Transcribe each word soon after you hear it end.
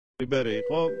ლიბერი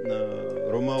იყო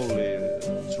რომაული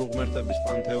ცრუღმერთების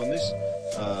პანთეონის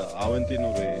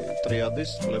ავენტინური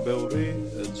ტრიადის პლებეური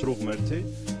ცრუღმერთი,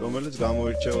 რომელიც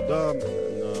გამოირჩეოდა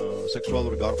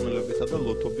სექსუალური გარყვნილებითა და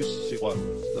ლოთობის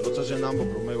სიყვარულით. და როცა შენ ამბობ,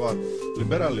 რომ მე ვარ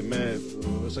ლიბერალი, მე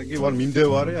ესე იგი ვარ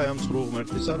მიმდევარი აი ამ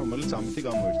ცრუღმერთისა, რომელიც ამითი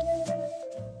გამოირჩევა.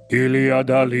 ილია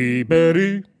და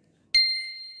ლიბერი.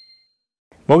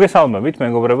 მოგესალმებით,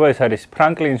 მეგობრებო, ეს არის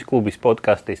ფრანკლინის კლუბის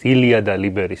პოდკასტის ილია და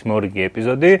ლიბერის მორიგი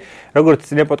ეპიზოდი. როგორც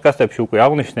წინა პოდკასტებში უკვე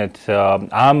აღნიშნეთ,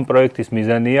 ამ პროექტის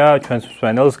მიზანია ჩვენს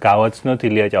მსმენელს გავაცნოთ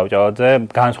ილია ჭავჭავაძე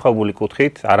განსხვავებული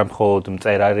კუთხით, არა მხოლოდ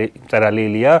მწერალი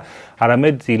ილია,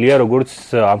 არამედ ილია როგორც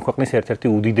ამ ქვეყნის ერთ-ერთი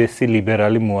უდიდესი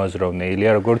ლიბერალი მოაზროვნე,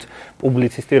 ილია როგორც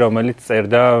პუბლიცისტი, რომელიც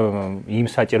წერდა იმ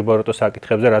საჭიროებო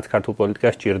საკითხებზე, რაც ქართულ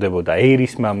პოლიტიკას ჭირდებოდა.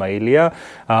 ერის მამა ილია,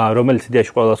 რომელიც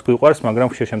იდეაში ყველას გვიყვარს, მაგრამ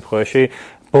ხშირ შემთხვევაში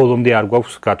ბოლომდე არ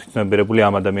გვაქვს გათვითცნობიერებული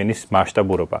ამ ადამიანის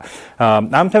მასშტაბურობა.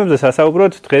 ამ თემებზე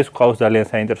სასაუბროთ, დღეს გვყავს ძალიან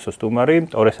საინტერესო სტუმარი,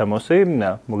 ტორესა მოსი,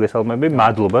 მოგესალმები,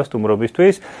 მადლობა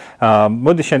სტუმრობისთვის.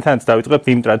 მოდი შენთანაც დავიწყებ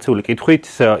იმ ტრადიციული კითხვით.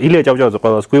 ილია ჭავჭავაძე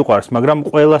ყველას გვიყვარს, მაგრამ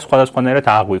ყველა სხვადასხვანაირად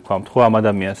აღვიქვამთ ხო ამ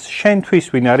ადამიანს. შენთვის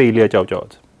ვინ არის ილია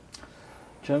ჭავჭავაძე?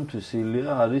 ჩემთვის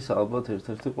ილია არის ალბათ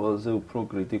ერთ-ერთი ყველაზე უფრო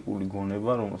კრიტიკული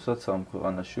გონება, რომელსაც ამ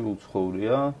ქვეყანაში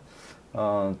უცხოვრია.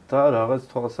 და რაღაც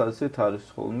თვალსაზრისით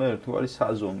არის ხოლმე ერთგვარი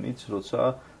საზომიც, როცა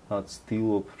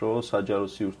ცდილობ, რომ საჯარო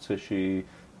სივრცეში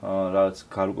რაღაც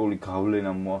გარკვეული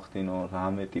გავლენა მოახდინო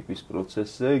რამე ტიპის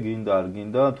პროცესზე, გინდა არ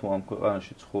გინდა, თუ ამ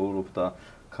ქვეყანაში ცხოვრობ და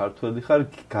ქართველი ხარ,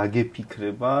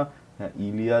 გაგეფიქრება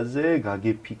ილიაზე,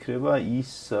 გაგეფიქრება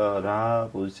ის რა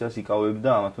პოზიციას იკავებდა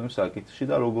ამ თემის საკითხში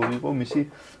და როგორი იყო მისი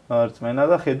რწმენა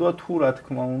და ხედვა თუ რა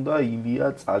თქმა უნდა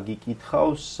ილია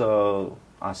წაგიკითხავს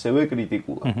ასევე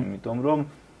კრიტიკულად, იმიტომ რომ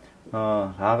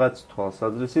რაღაც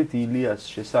თვალსაზრისით ილიას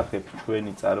შესახებ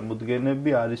ჩვენი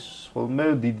წარმოდგენები არის ხოლმე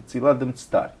დიდწილად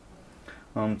მცდარი.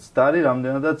 მცდარი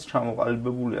რამდენადაც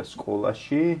ჩამოყალიბებულია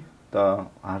სკოლაში და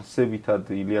არსებითად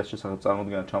ილიას შესახებ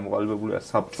წარმოდგენა ჩამოყალიბებულია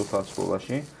საბჭოთა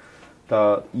სკოლაში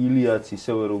და ილიაც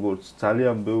ისევე როგორც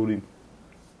ძალიან ბევრი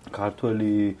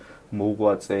ქართველი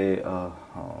მოღვაწე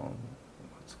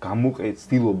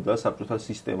ცდილობდა საბჭოთა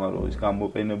სისტემა, რომ ის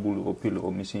გამოყენებული ყოფილიყო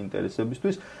მისი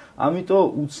ინტერესებისთვის. ამიტომ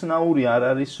უცნაური არ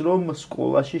არის, რომ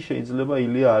სკოლაში შეიძლება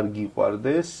ილია არ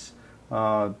გიყვარდეს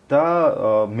და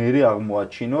მერე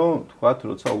აღმოაჩინო, თქვათ,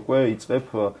 როცა უკვე იწყებ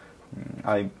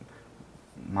აი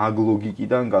მაგ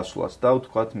ლოგიკიდან გასვლას და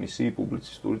თქვათ მისი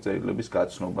პუბლიცისტური წერილების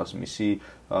გაცნობას,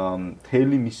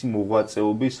 მთელი მისი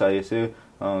მოღვაწეობის აი ესე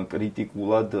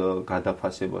კრიტიკულად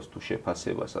გადაფასებას თუ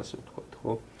შეფასებას, ასე ვთქვათ,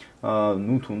 ხო?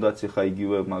 ნუ თუნდაც ეხა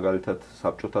იგივე მაგალითად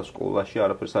საბჭოთა სკოლაში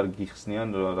არაფერს არ გიხსნიან,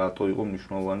 რატო იყო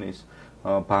მნიშვნელოვანი ის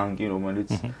ბანკი, რომელიც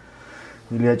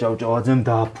ილია ჭავჭავაძემ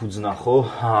დააფუძნა, ხო?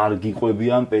 არ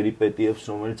გიყვებიან პერიპეტიებს,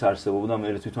 რომელიც არსებობდა მე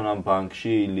თვითონ ამ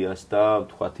ბანკში ილიას და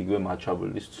თქვათ იგივე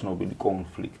მაჩაბელის ცნობილი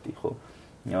კონფლიქტი, ხო?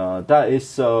 და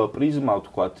ეს პრიზმა,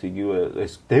 თქვათ, იგივე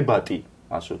ეს დებატი,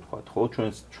 ასე ვთქვათ, ხო?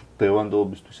 ჩვენს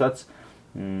დევანდობისთვისაც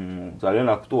ძალიან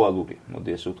აქტუალური. მოდი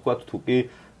ესე ვთქვათ, თუ კი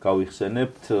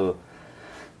გავიხსენებთ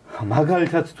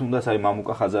მაგალითად თუნდაც აი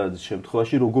მამუკა ხაზარაძის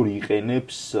შემთხვევაში როგორ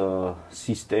იყენებს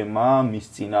სისტემა მის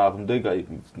წინააღმდეგ აი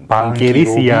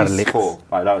ბანკირის იარლებს, ხო,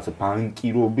 რაღაცა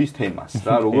ბანკირობის თემას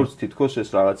და როგორც თითქოს ეს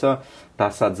რაღაცა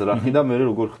დასაძრახი და მე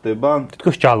როგორ ხდება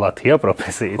თითქოს ჯალათია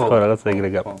პროფესიით, ხო, რაღაც ეგრე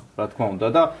გავა. რა თქმა უნდა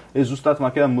და ეს ზუსტად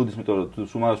მაგიდან მოდის, იმიტომ რომ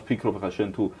სულ ფიქრობ ხა შენ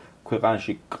თუ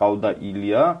ქვეყანაში ყავდა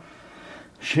ილია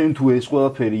შენ თუ ეს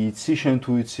ყველაფერი იცი, შენ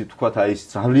თუ იცი, თქვათ, აი ეს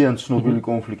ძალიან ცნობილი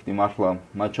კონფლიქტი მართლა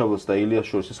მაჩაბელს და ილიას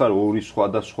შორის, ეს არის ორი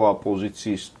სხვადასხვა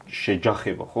პოზიციის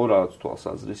შეჯახება, ხო, რაღაც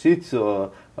თვალსაზრისით,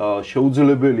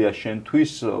 შეუძლებელია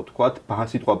შენთვის, თქვათ,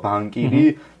 სიტყვა ბანკირი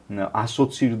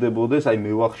ასოცირდებოდეს აი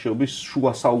მევახშეობის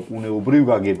შუა საუკუნეობრივ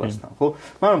გაგებასთან, ხო?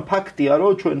 მაგრამ ფაქტია,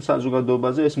 რომ ჩვენ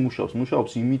საზოგადოებაზე ეს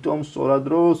მუშაობს იმიტომ სწორად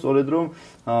რომ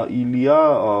ილია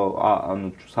ანუ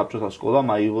საბჭოთა სკოლამ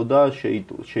აიღო და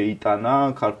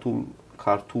შეიტანა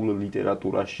ქართულ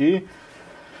ლიტერატურაში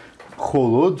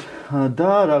ხოლოდ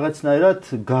და რაღაცნაირად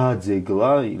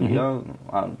გააძეგლა ილია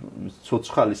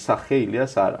ცოცხალი სახე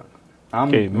ილიას არა.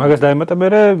 კი, მაგას დაემატა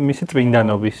მე მისი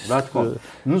წმინდანობის. რა თქმა უნდა.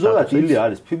 ნუ ზოგადად ილია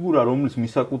არის ფიგურა, რომლის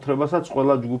მისაკუთრებასაც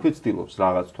ყველა ჯგუფი ცდილობს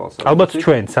რაღაც თვალსაზრისით. ალბათ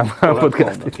ჩვენც ამ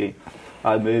პოდკასტით. კი.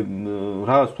 აი მე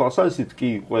რაღაც თვალსაზრისით კი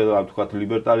ყველა თქვათ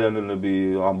ლიბერტარიანელები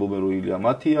ამბობენ რომ ილია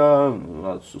მათია,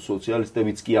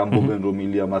 სოციალისტებიც კი ამბობენ რომ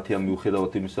ილია მათია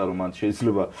მიუხედავად იმისა რომ მან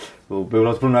შეიძლება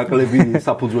ბევრად უფრო ნაკლები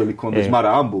საფუძველი ჰქონდეს,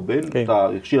 მაგრამ ამბობენ და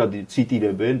ხშირად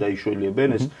ციტირებენ და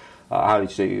იშველიებენ ეს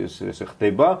არის ესე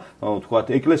ხდება,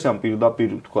 თქვათ, ეკლესიამ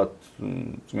პირდაპირ, თქვათ,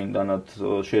 წმინდანად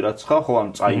შერაცხა, ხო, ან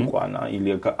წაიყვანა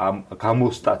ილია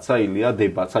გამოსტაცა ილია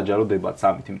დებატს, საჯარო დებატს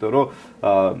ამით, იმიტომ რომ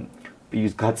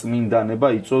ის გაწმინდანება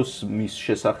იწოს მის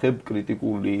შესახებ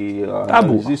კრიტიკული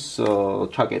ანალიზის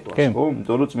ჩაკეტვას, ხო?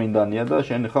 იმიტომ რომ წმინდანია და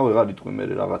შენ ხა ვეღარ იტყვი მე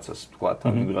რაღაცას თქვა,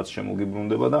 ან ვიღაც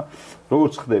შემოგიბრუნდება და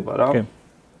როგორც ხდება რა.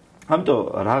 ამიტომ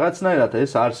რაღაცნაირად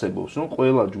ეს არსებობს, რომ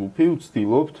ყველა ჯგუფი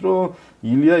ვცდილობთ, რომ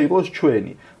ილია იყოს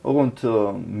ჩვენი. ოღონდ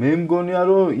მე მგონია,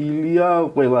 რომ ილია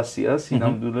ყველასია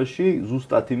სინამდვილეში,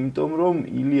 ზუსტად იმიტომ, რომ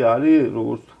ილია არის,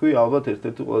 როგორც თქვი, ალბათ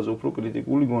ერთ-ერთი ყველაზე უფრო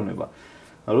კრიტიკული გონება.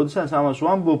 როდესაც ამას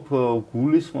ვამბობ,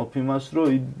 გულისხმობ იმას, რომ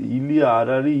ილია არ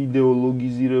არის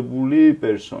იდეოლოგიზირებული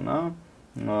პერსონა.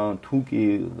 თუ კი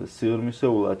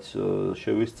სიღრმისეულად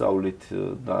შევისწავლით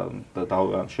და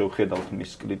შევხედავთ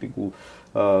მის კრიტიკულ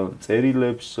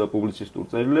წერილებს, პუბლიცისტურ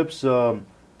წერილებს,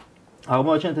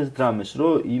 აღმოაჩენთ ეს დრამეს,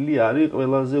 რომ ილია არის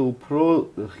ყველაზე უფრო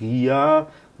ღია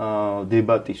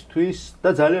დებატისთვის და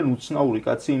ძალიან უცნაური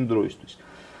კაცი იმ დროისთვის.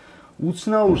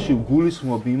 უცნაურში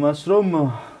გულისხმობ იმას, რომ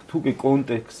თუ კი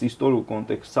ისტორიულ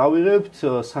კონტექსტს ავიღებთ,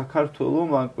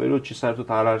 საქართველოს ამ პერიოდში საერთოდ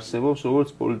არ არსებობს როგორც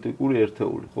პოლიტიკური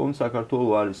ერთეული, ხო?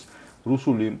 საქართველოს არის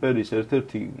რუსული იმპერიის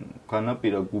ერთ-ერთი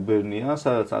განაპირა გუბერნია,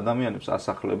 სადაც ადამიანებს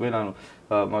ასახლებენ, ანუ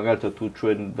მაგალითად თუ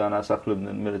ჩვენთან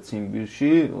ასახლებდნენ მე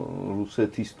ციმბირში,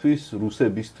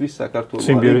 რუსებისთვის საქართველოს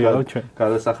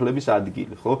გადასახლების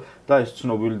ადგილი, ხო? და ეს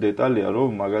ცნობილი დეტალია,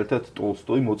 რომ მაგალითად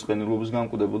ტოლსტოი მოწყენილობის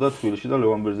განკვდებოდა თბილისში და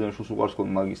ლევან ბერძენიშვილს უყვარს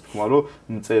ქონდა მაგის თქმა, რომ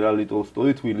მწერალი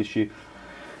ტოლსტოი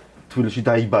თბილისში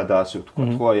დაიბადა, ასე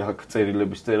ვთქვათ, ხო? აი აქ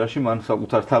წერილების წერაში მან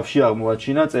საკუთარ თავში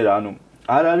აღმოაჩინა წერა, ანუ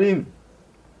არ არის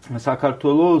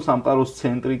საქართველოს სამყაროს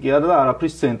ცენტრი კი არა და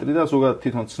არაფრის ცენტრი და ზოგადად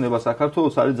თვითონ ცნება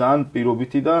საქართველოს არის ძალიან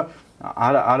პირობითი და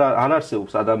არ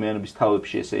არსებობს ადამიანების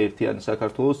თავებში ეს ერთიანი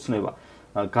საქართველოს ცნება.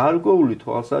 გარკვეული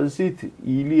თვალსაზრისით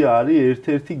ილია არის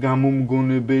ერთ-ერთი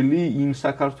გამომგონებელი იმ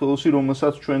საქართველოსი,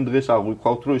 რომელსაც ჩვენ დღეს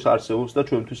აღვიქვავთ, რომ ის არსებობს და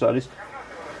ჩვენთვის არის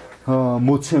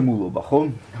მოცემულობა, ხო?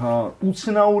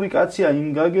 უცნაური კაცია იმ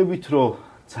გაგებით, რომ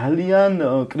ძალიან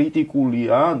კრიტიკული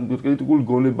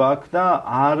გონება აქვს და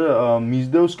არ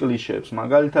მისდევს კლიშეებს.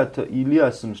 მაგალითად,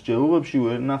 ილიას მსჯელობებში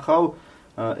ვერ ნახავ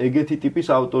ეგეთი ტიპის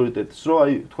ავტორიტეტს, რომ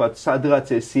აი თქვათ, სადღაც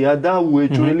ესეა და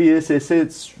უეჭველი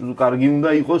ესეც კარგი უნდა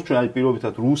იყოს, ჩვენ აი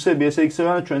პირობითად რუსები ესე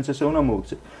იქცევენ და ჩვენც ესე უნდა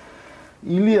მოვიქცეთ.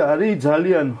 ილია არის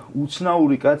ძალიან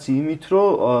უცნაური კაცი იმით,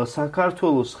 რომ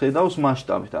საქართველოს ხედავს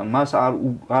მასშტაბით. ან მას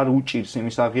არ უჭირს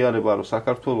იმის აღიარება, რომ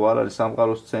საქართველოს არ არის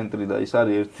სამყაროს ცენტრი და ის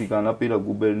არის ერთი განაპირა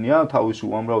გუბერნია თავისი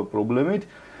უამრავი პრობლემით,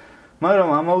 მაგრამ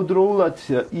ამავდროულად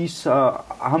ის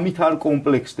ამით არ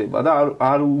კომპლექსდება და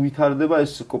არ უვითარდება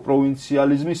ეს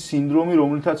პროვინციალიზმის სინდრომი,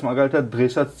 რომელთაც მაგალითად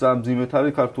დღესაც მძიმედ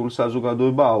არის ქართული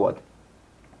საზოგადოება ავად.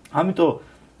 ამიტომ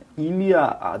ილია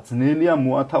ძნელია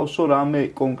მოათავსო რამე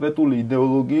კონკრეტული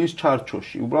იდეოლოგიის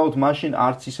ჩარჩოში. უბრალოდ მაშინ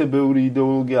არც ისე ბევრი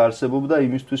იდეოლოგია არსებობდა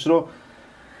იმისთვის, რომ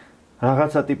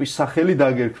რაღაცა ტიპის სახელი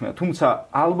დაგერქმნა. თუმცა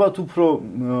ალბათ უფრო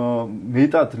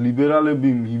მეტად ლიბერალები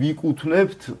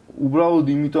მივიკუთვნებთ, უბრალოდ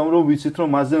იმიტომ, რომ ვიცით, რომ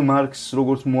მასზე მარქსს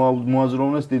როგორც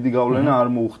მოაზროვნეს დიდი გავლენა არ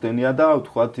მოუხდენია და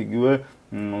ვთქვათ იგივე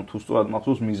თუ სწორად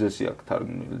მახსოვს მიზესი აქვს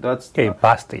თარგმნილი და კი,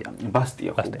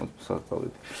 ბასტია, ხო,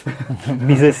 საერთოდ.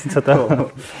 მიზესი ცოტა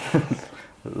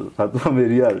რატომ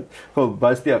ერი არის? ხო,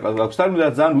 ბასტია აქვს თარგმნილი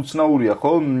და ძალიან უცნაურია,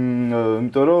 ხო?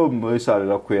 იმიტომ რომ ეს არის,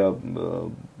 რა ქვია,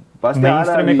 ბასტია არ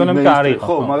არის,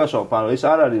 ხო, მაგაშო, ეს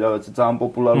არ არის რაღაც ძალიან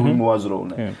პოპულარული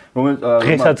მოაზროვნე, რომელიც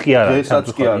დღესაც კი არა,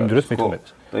 იმ დროს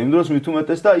მithumetes. და იმ დროს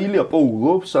მithumetes და ილია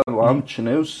პოულობს, ანუ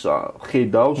ამჩნევს,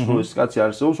 ხედავს, რომ ეს კაცი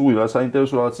არსებობს, უიღა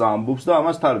საინტერესო რაღაც ამბობს და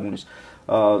ამას თარგმნის.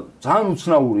 ძალიან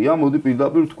უცნაურია, მოდი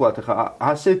პირდაპირ ვთქვათ, ხა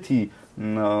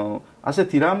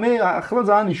ასეთი რამე ახლა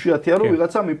ძალიან იშვიათია, რომ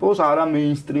ვიღაცა მიპოვოს არა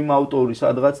მეინსტრიმ ავტორი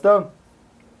სადღაც და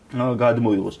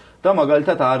გადმოიღოს. და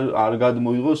მაგალითად არ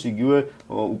გადმოიღოს იგივე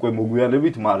უკვე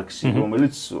მოგვიანებით მარქსი,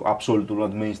 რომელიც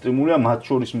აბსოლუტურად მეინსტრიმულია, მათ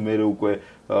შორის მე უკვე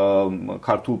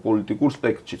ქართულ პოლიტიკურ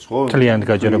სპექტრშიც, ხო? ძალიან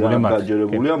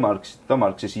გაჯერებულია მარქსით და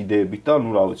მარქსის იდეებით და ნუ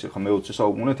რა ვიცი, ხა მე-20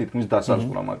 საუკუნე თითქმის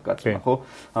დასაზღვრა მაგ კაცმა, ხო?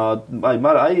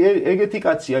 მაგრამ ეგეთი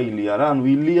კაცია ილია რა, ანუ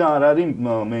ილია არ არის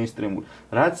მეინსტრიმული.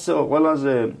 რაც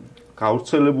ყველაზე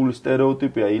გავრცელებული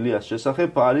სტერეოტიპია ილიას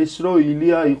შესახებ არის, რომ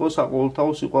ილია იყო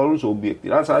საყოველთაო სიყვარულის ობიექტი,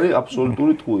 რაც არის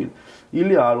აბსოლუტური ტყუილი.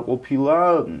 ილია არ ყოფილა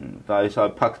და ეს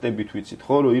ფაქტებით ვიცით,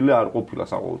 ხო, რომ ილია არ ყოფილა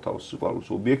საყოველთაო სიყვარულის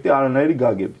ობიექტი, არანაირი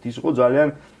გაგებით. ის იყო ძალიან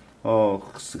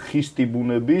ხისტი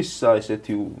ბუნების,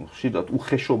 ესეთი ხშირად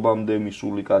უხეშობამდე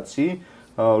მისული კაცი,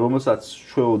 რომელსაც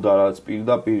ჩვეოდა რაც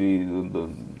პირდაპირი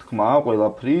თქმა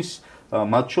ყველაფრის,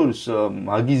 მათ შორის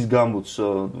მაგის გამოც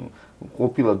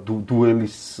ყოფილა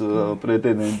დუელის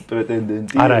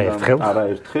პრეტენდენტი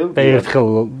არაერთხელ და ერთხელ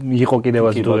იყო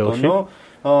კიდევაც დუელში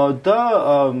და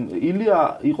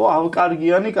ილია იყო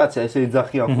ავკარგიანი კაცი, ესე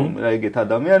ეძახიან ხოლმე რა ეგეთ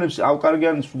ადამიანებს,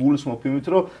 ავკარგიანის გულისხმობ იმით,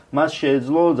 რომ მას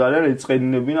შეეძლო ძალიან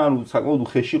ეწყენინებინა, ანუ საკმაოდ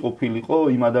უხეში ყოფილიყო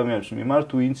იმ ადამიანებს მიმართ,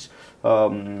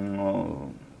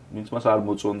 ვინც მას არ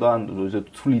მოწონდა, ანუ ესე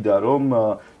თვლიდა, რომ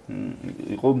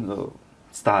იყო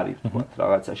სტარი თქვა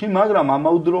რაღაცაში, მაგრამ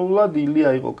ამავდროულად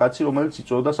ილია იყო კაცი, რომელიც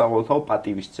იწვევდა საყოველთაო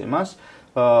პატივისცემას.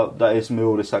 და ეს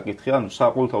მეორე საკითხია, ანუ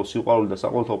საყოველთაო სიყვარული და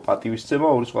საყოველთაო პატივისცემა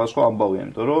ორი სხვადასხვა ამბავია,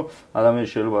 იმიტომ რომ ადამიანი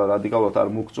შეიძლება რადიკალურად არ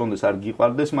მოგწონდეს, არ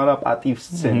გიყვარდეს, მაგრამ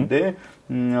პატივისცემდე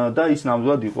და ის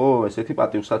ნამდვილად იყო ესეთი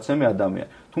პატივსაცემი ადამიანი.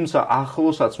 თუმცა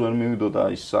ახლოსაც ვერ მივიდოდა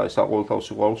ის საყოველთაო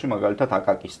სიყვარულში, მაგალითად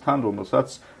აკაკისთან,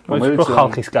 რომელიც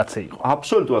ხალხის კაცი იყო.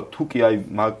 აბსოლუტურად, თუ კი აი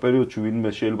მაგ პერიოდში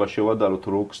ვინმე შეიძლება შევადაროთ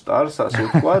როკსტარს, ასე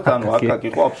ვთქვათ, ანუ აკაკი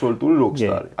იყო აბსოლუტური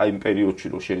როკსტარი. აი იმ პერიოდში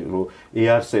რომ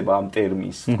ეარსება ამ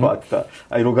ტერმინს, ვთქვათ და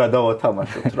აი რო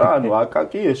გადავათამაშოთ რა, ანუ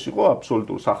აკაკი ეს იყო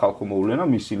აბსოლუტური სახალხო მოვლენა,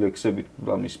 მისი ლექსებით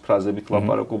და მისი ფრაზებით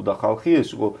ლაპარაკობდა ხალხი,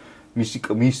 ეს იყო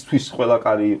მისთვის ყველა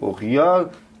კარი იყო ღია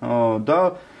და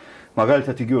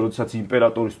მაგალითად იგივე როდესაც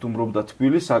იმპერატორი სტუმრობდა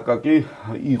თბილისს, აკაკი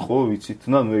იყო, ვიცით,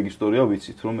 და ნუ ეგ ისტორია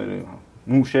ვიცით, რომ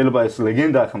შეიძლება ეს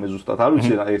ლეგენდა ახლა მე ზუსტად არ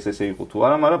ვიცი რა ეს ესე იყო თუ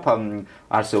არა, მაგრამ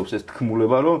არსებობს ეს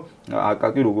თქმულება, რომ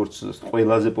აკაკი როგორც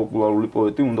ყველაზე პოპულარული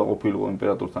პოეტი უნდა ყოფილიყო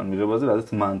იმპერატორთან მიღებაზე,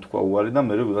 რადგან მან თქვა უარი და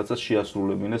მე ვიღაცას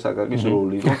შეასრულებინეს აკაკის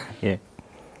როლი, რომ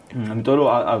ამიტომ რომ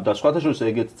და სხვათა შორის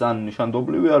ეგეც ძალიან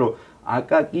ნიშანდობლივია, რომ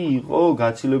აკაკი იყო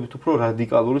გაცილებით უფრო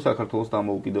რადიკალური საქართველოს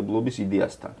დამოუკიდებლობის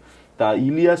იდეასთან. და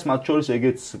ილიას მათ შორის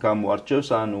ეგეც გამოარჩევს,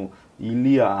 ანუ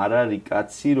ილია არ არის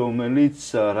კაცი, რომელიც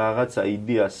რაღაცა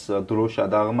იდეას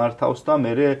დროშად აღმართავს და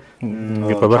მერე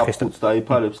ხაფუც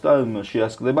დაიფარებს და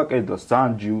შეასკდება კედელს.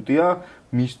 ძალიან ჯიუტია,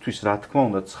 მისთვის რა თქმა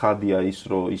უნდა ცხადია ის,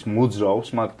 რომ ის მოძრაობს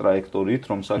მაგ ტრაექტორიით,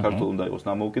 რომ საქართველოს უნდა იყოს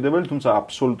დამოუკიდებელი, თუმცა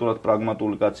აბსოლუტურად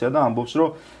პრაგმატული კაცია და ამბობს, რომ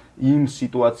იმ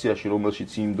სიტუაციაში,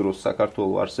 რომელშიც იმ დროს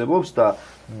საქართველოს არსებობს და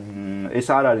ეს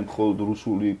არ არის მხოლოდ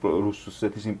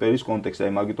რუსეთის იმპერიის კონტექსტი,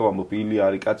 აი მაგიტო ამბობ ილია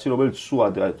არის კაცი, რომელიც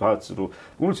სუად რაც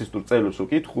პუბლიცისტურ წერილს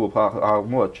ვკითხულობ,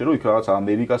 აღმოაჩნე, რომ იქ რაღაცა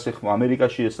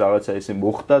ამერიკაში ეს რაღაცა ესე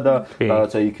მოხდა და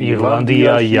რაღაცა იქ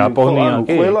ირლანდია, იაპონია,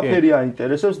 ყველაფერი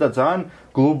აინტერესებს და ძალიან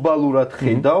გლობალურად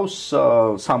ხედავს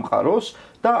სამყაროს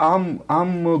და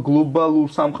ამ გლობალურ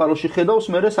სამყაროში ხედავს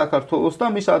მერე საქართველოს და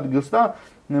მის ადგილს და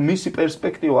მისი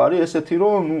პერსპექტივა არის ესეთი,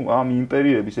 რომ ამ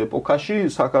იმპერიების ეპოქაში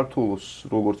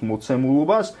საქართველოს როგორც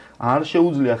მოცემულობას არ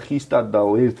შეუძლია ხისტად და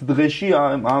ერთ დღეში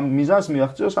ამ მიზანს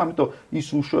მიაღწიოს, ამიტომ ის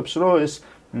უშვებს, რომ ეს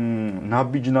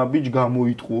ნაბიჯ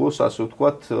გამოიტყუოს, ასე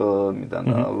ვთქვათ,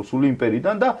 რუსული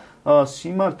იმპერიიდან და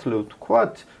სიმართლე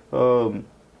ვთქვათ,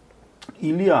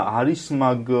 ილია არის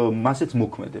მასეც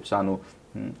მოქმედებს, ანუ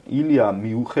ილია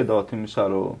მიუხედავად იმისა,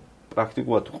 რომ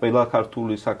პრაქტიკულად ყველა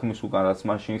ქართული საქმის უკან რაც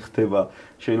მაშინ ხდება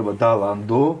შეიძლება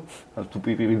დალანდო, თუ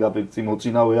პირდაპირ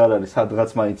მოწინავე არ არის, სადღაც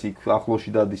მაინც იქ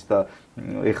ახლოში დადის და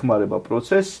ეხმარება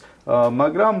პროცესს,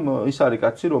 მაგრამ ის არის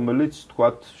კაცი, რომელიც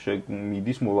თქვათ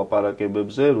მიდის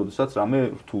მოლაპარაკებებზე, როდესაც რამე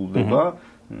რთულდება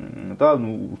და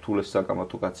ურთულეს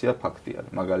საკამათო კაცია ფაქტი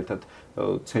არის. მაგალითად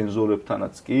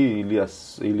ცენზორებთანაც კი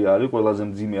ილია არის ყველაზე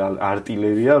მძიმე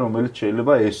არტილერია, რომელიც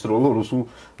შეიძლება ესროლო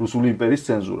რუსული იმპერიის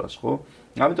ცენზურას, ხო?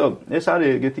 ამიტომ ეს არის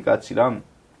ეგეთი კაცი რა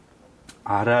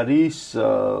არ არის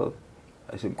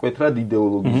ესე მკვეთრად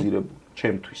იდეოლოგიზირებული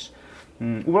ჩემთვის.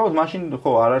 უბრალოდ მაშინ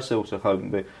ხო არ არსებობს ახლა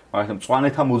მაგალითად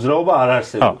მწვანეთა მოძრაობა არ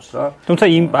არსებობს რა. თუმცა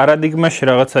იმ პარადიგმაში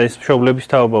რაღაცა ეს მშობლების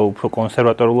თაობა უფრო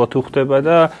კონსერვატორულად უხდება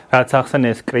და რაც ახსენე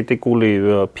ეს კრიტიკული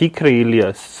ფიქრი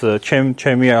ილიას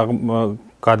ჩემი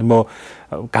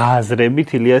გააზრებით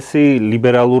ილიასი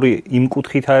ლიბერალური იმ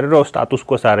კუთხით არის, რომ სტატუს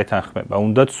კვოს არ ეთანხმება,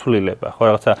 უნდა ცვლილება, ხო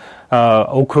რაღაცა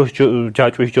ოქროს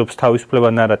ჯაჭვის ჯობს თავისუფლება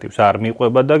ნარატივს არ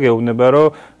მიყვება და გეუბნება, რომ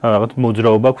რაღაც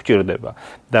მოძრაობა გვჭირდება.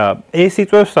 და ეს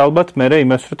იწვევს ალბათ მერე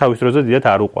იმას, რომ თავის დროზე დიდად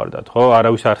არ უყვარდათ, ხო?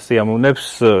 არავის არ სიამოვნებს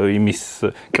იმის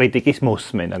კრიტიკის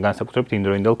მოსმენა, განსაკუთრებით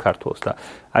იმდროინდელ ქართველს და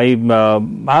აი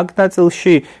მაგ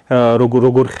ნაწილში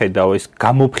როგორ ხედავ ეს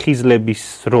გამოფხიზლების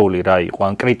როლი რა იყო,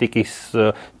 ან კრიტიკის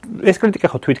ეს კრიტიკა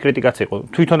ხო თვითკრიტიკაც იყო,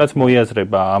 თვითონაც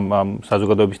მოიაზრება ამ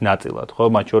საზოგადოების ნაწილად, ხო,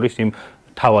 მათ შორის იმ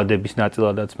თავადების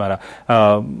ნაწილადაც, მაგრამ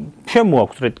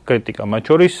შემოაქვს კრიტიკა, მათ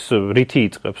შორის რითი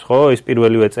იწყებს, ხო, ეს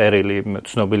პირველივე წერილი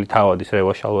ცნობილი თავადის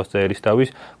რევაშალვას წერის თავის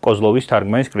კოზლოვის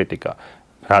თარგმანის კრიტიკა.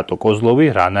 რატო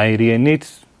კოზლოვი, რანაირი ენით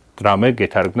რამე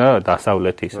გეთარგმნა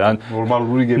დასავლეთის ან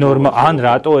ან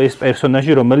რატო ეს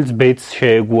პერსონაჟი რომელიც ბედს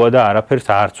შეეგუა და არაფერს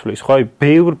არ ცვლის, ხო? აი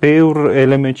ბევრ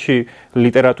ელემენტში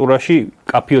ლიტერატურაში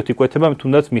კაფიოთ იკვეთება,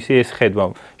 თუნდაც მისი ეს ხედვა.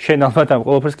 შენ ალბათ ამ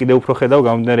ყველაფერს კიდევ უფრო ხედავ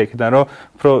გამომდინარე იქიდან, რომ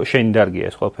უფრო შენი დარგია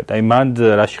ეს ყველაფერი. აი მანდ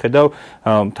რაში ხედავ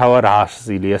მთავარ აზრს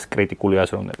ილიას კრიტიკული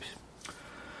აზროვნების.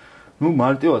 ნუ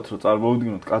მარტივად რომ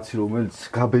წარმოვიდგინოთ კაცი რომელიც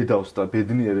გაბედავს და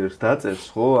ბედნიერ ერთს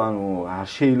დაწერს, ხო? ანუ არ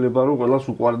შეიძლება რომ ყველას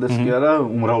უყვარდეს კი არა,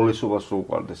 უმრავლესობას რომ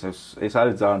უყვარდეს. ეს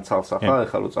არის ძალიან ცალსახა,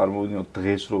 ეხლა რომ წარმოვიდგინოთ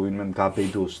დღეს რომ ვინმე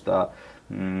გაბედოს და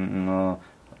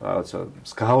რაღაცა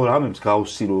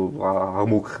მსგავსი რომ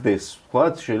ამოგხდეს, თქვა,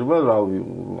 შეიძლება რავი,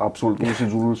 აბსოლუტური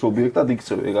სიძულვილის ობიექტად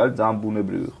იქცევი, ეგ არის ძალიან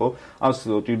ბუნებრივი, ხო? ამას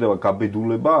ჭირდება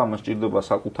გაბედულება, ამას ჭირდება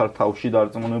საკუთარ თავში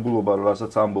დარწმუნებულობა,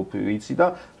 რასაც ამბობ ვიცი და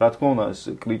რა თქმა უნდა, ეს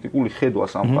კრიტიკული ხედვა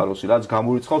სამყაროსი, რაც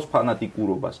გამორიცხავს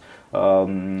ფანატიკურობას.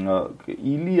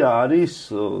 ილია არის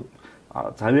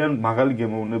ძალიან მაღალი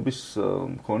გემოვნების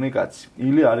მქონე კაცი.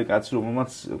 ილია არის კაცი,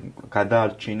 რომელმაც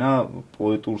გადაარჩინა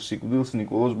პოეტურ სიკვდილს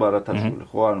ნიკოლოზ ბარათაშვილი,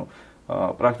 ხო? ანუ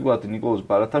პრაქტიკულად ნიკოლოზ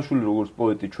ბარათაშვილი როგორც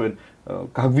პოეტი ჩვენ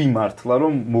გაგვიმართლა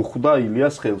რომ მოხვდა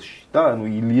ილიას ხელში და ანუ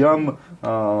ილიამ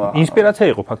ინსპირაცია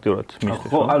იყო ფაქტობრივად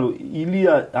მისთვის. ხო, ანუ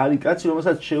ილია არის კაცი,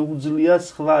 რომელსაც შეუძლია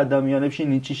სხვა ადამიანებში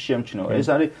ნიჭის შემჩნევა. ეს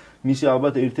არის მისი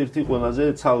ალბათ ერთ-ერთი ყველაზე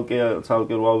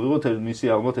ცალკე რო ავიღოთ, მისი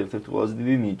ალბათ ერთ-ერთი ყველაზე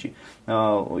დიდი ნიჭი.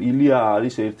 ილია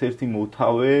არის ერთ-ერთი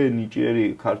მოთავე ნიჭიერი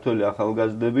ქართველი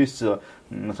ახალგაზრდების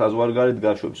საზღვარგარეთ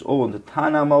გაშვების. ოღონდ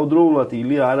თანამავდროულად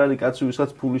ილია არ არის კაცი, ვისაც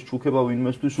ფულის ჩუქება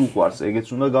ვინმესთვის უყვარს. ეგეც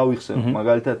უნდა გავიხსენოთ.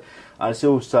 მაგალითად,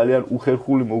 არსებობს ძალიან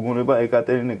უხერხული მოგონება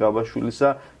ეკატერინე გაბაშვილისა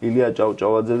ილია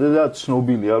ჭავჭავაძეზე და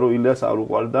ცნობილია, რომ ილიას არ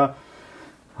უყვარდა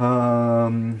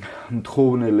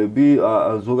მთხოვნელები,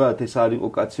 ზოგადად ეს არ იყო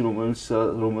კაცი,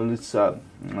 რომელიც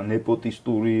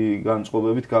ნეპოტისტური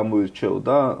განწყობებით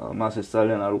გამოირჩეოდა, მას ეს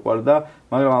ძალიან არ უყვარდა,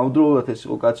 მაგრამ ამავდროულად ეს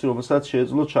იყო კაცი, რომელსაც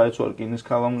შეეძლო ჩაეცვა რკინის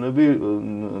ქალამნები,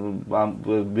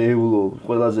 მეულო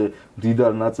ყველაზე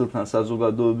მდიდარ ნაწილთან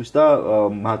საზოგადოების და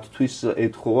მათთვის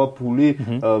ეთხოვა ფული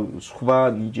სხვა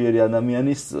ნიჭიერი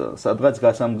ადამიანის სადღაც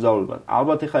გასამგზავრებლად.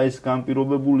 ალბათ ეხა ეს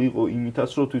განპირობებული იყო იმითაც,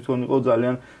 რომ თვითონ იყო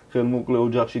ძალიან ხელმოკლე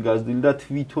ოჯახში გაზრდილი და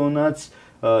თვითონაც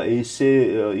ესე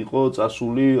იყო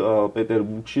წასული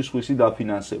პეტერბურგში სხვისი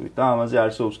დაფინანსებით და ამაზე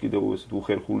არსებობს კიდევ ეს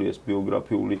უხერხული ეს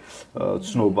ბიოგრაფიული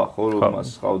ცნობა, ხო, რომ მას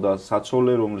ჰყავდა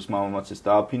საცოლე, რომლის მამამაც ეს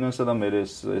დააფინანსა და მერე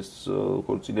ეს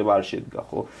ქორწინება არ შედგა,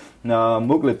 ხო.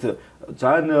 მოკლედ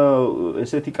ძალიან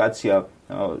ესეთი კაცია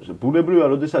ბუნებრივია,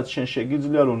 როდესაც შენ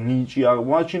შეგიძლია რომ ნიჭი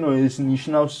აღმოაჩინო, ეს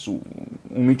ნიშნავს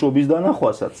უნიჭობის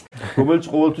დანახვასაც, რომელიც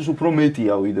ყოველთვის უფრო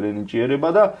მეტია ვიდრე ნიჭიერება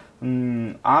და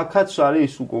აქაც არის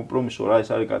ის კომპრომისო რა, ეს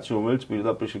არის კაცი, რომელიც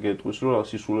პირდაპირ შეგეტყვის, რომ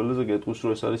სისულელეზე გეტყვის,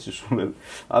 რომ ეს არის სისულელე.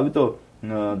 ამიტომ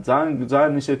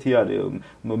ძალიან ისეთი არის.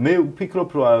 მე ვფიქრობ,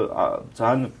 რომ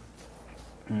ძალიან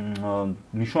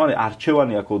მნიშვნელოვანი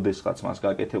არჩევანი აქვს ოდესღაც მას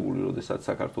გაკეთებული, როდესაც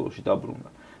საქართველოში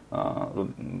დაბრუნდა.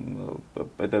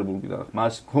 პეტერბურგიდან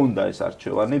მას ჰქონდა ეს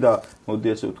არჩევანი და მოდი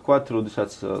ასე ვთქვათ,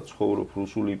 როდესაც ცხოვრობ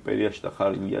რუსულ იმპერიაში და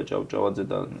ხარ ილია ჭავჭავაძე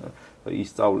და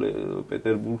ისწავლე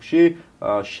პეტერბურგში,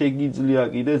 შეგიძლია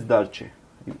კიდეც დარჩე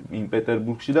იმ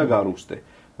პეტერბურგში და გარუსტე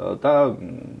და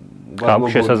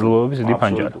გაქვს შესაძლებლობების დიდი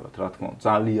ფანჯარა. რა თქმა უნდა,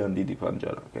 ძალიან დიდი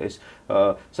ფანჯარა. ეს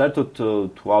საერთოდ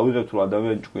თუ ავიღებთ რომ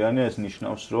ადამიანი ჭკვიანია, ეს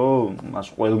ნიშნავს რომ მას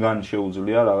ყველგან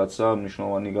შეუძლია რაღაცა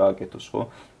მნიშვნელოვანი გააკეთოს, ხო?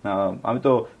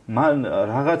 ამიტომ მან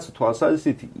რაღაც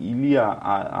თვალსაზრისით ილია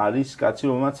არის კაცი,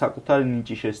 რომელმაც საკუთარი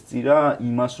ნიჭი შესწირა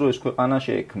იმას, რომ ეს ქვეყანა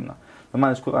შეექმნა. და მან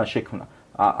ეს ქვეყანა შექმნა.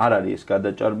 არ არის ეს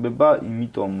გადაჭარბება,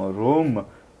 იმიტომ რომ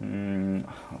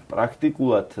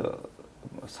პრაქტიკულად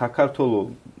საქართველოს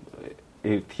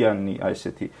ერთიანი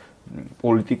ესეთი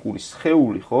პოლიტიკური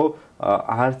სხეული, ხო,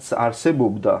 არც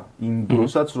არსებობდა იმ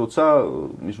დროსაც, როცა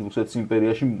ის რუსეთის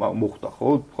იმპერიაში მოხვდა, ხო,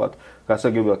 თქვათ,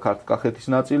 გასაგებია ქართლ-კახეთის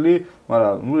ნაწილი,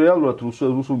 მაგრამ რეალურად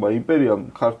რუსულმა იმპერიამ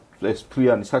ეს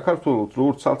მთლიანი საქართველოს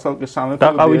როგორც ცალ-ცალკე სამეფო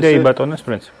დაყავიდა იბატონეს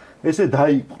პრინციპი. ესე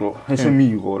დაიპყრო, ესე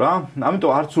მიიღო რა.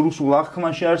 ამიტომ არც რუსულ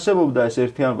აღქმაში არსებობდა ეს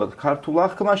ერთიანობა. ქართულ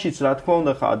აღქმაშიც რა თქმა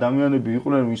უნდა ხა ადამიანები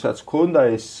იყვნენ, ვისაც ჰქონდა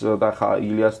ეს და ხა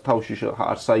ილიას თავში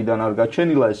არსაიდან არ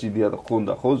გაჩენილა ეს იდეა და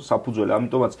ჰქონდა ხო საფუძველი.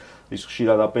 ამიტომაც ის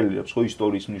ხშირად აპელირებს ხო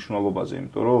ისტორიის მნიშვნელობაზე,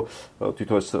 იმიტომ რომ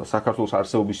თვითონ ეს საქართველოს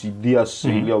არსებობის იდეას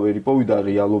ილია ვერ იპოვიდა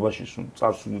რეალობაში,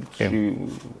 წარსულში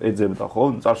ეძებდა ხო,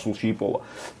 წარსულში იპოვა.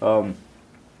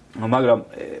 მაგრამ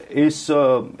ეს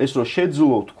რო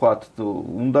შეძლო, თქვათ,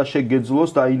 უნდა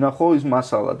შეგეძლოს დაინახო ის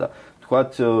მასალა და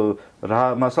თქვათ რა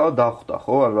მასალა დახვდა,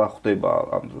 ხო? რა ხდება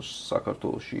ამ დროს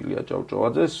საქართველოში ილია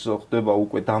ჭავჭავაძეს, ხდება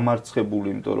უკვე დამარცხებული,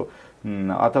 იმიტომ რომ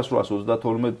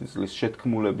 1832 წლის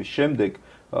შეთქმულების შემდეგ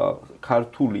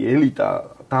ქართული ელიტა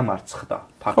დამარცხდა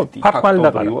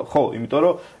ფაქტობრივად. ხო, იმიტომ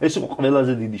რომ ეს იყო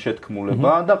ყველაზე დიდი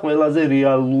შეთქმულება და ყველაზე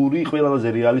რეალური, ყველაზე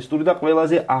რეალისტური და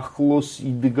ყველაზე ახლოს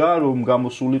იდგა, რომ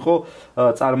გამოსულიყო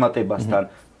წარმატებასთან.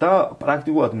 და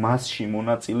პრაქტიკულად მასში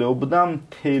მონაწილეობდა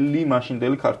მთელი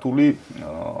მაშინდელი ქართული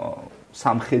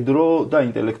სამხედრო და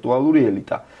ინტელექტუალური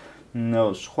ელიტა.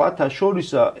 სხვათა შორის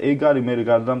ეგ არის მე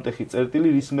გარდამტეხი წერტილი,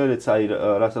 რის მერეც აი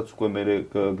რასაც უკვე მე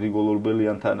გრიგოლ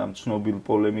ორბელიანთან ამ ცნობილ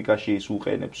პოლემიკაში ის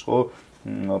უყენებს, ხო?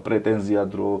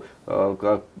 პრეტენზიად რომ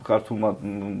ქართულმა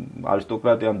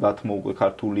არისტოკრატიამ დათმო უკვე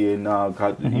ქართული ენა,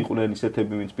 იყვნენ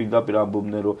ისეთები, ვინც პირდაპირ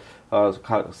ამბობდნენ რომ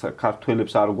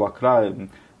ქართველებს არ გვაქვს რა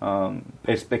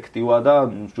პერსპექტივა და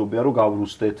მსჯობია რომ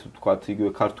გავრუსდეთ, თქვათ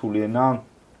იგივე ქართული ენა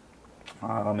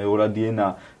მეორადი ენა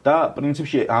და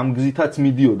პრინციპში ამ გზითაც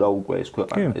მიდიოდა უკვე ეს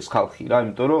ქვეყანა, ეს ხალხი რა,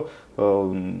 იმიტომ რომ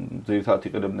ძირითადად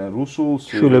იყენებდნენ რუსულს,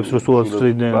 შვილებს რუსულად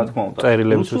ცდილდნენ,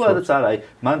 წერილებს რუსულადაც არა,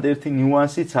 მან ერთი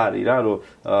ნიუანსიც არის რა, რომ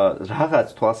რაღაც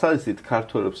თვალსაზრისით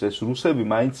ქართველებს ეს რუსები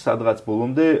მაინც სადღაც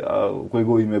ბოლომდე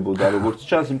გვეგოიმებოდა როგორც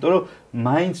ჩანს, იმიტომ რომ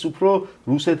მაინც უფრო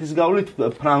რუსეთის გავლით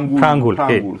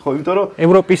ფრანგული, ხო, იმიტომ რომ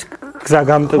ევროპის გზა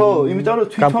ხო, იმიტომ რომ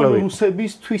თვითონ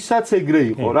რუსებისთვისაც ეგრე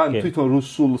იყო რა, თვითონ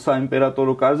რუსულ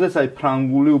საიმპერატორო კარზეც აი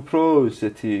ფრანგული უფრო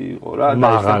ესეთი იყო რა,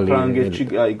 და ფრანგეთში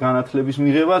აი განათლების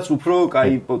მიღებაც უფრო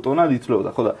კაი ტონად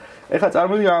ითვლებოდა, ხო და ეხლა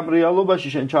წარმოიდგინე ამ რეალობაში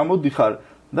შენ ჩამოდიხარ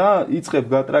და იწყებ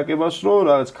გატრაკებას, რომ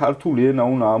რაღაც ქართული ენა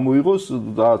უნდა ამოიღოს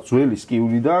და ძველი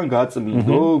სკივრიდან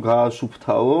გაწმინდო,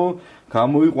 გაასუფთავო,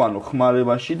 გამოიყვანო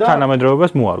ხმარებაში და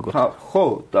თანამედროვეობას მოარგოთ. ხო,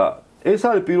 და ეს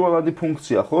არის პირველადი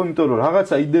ფუნქცია, ხო? იმიტომ რომ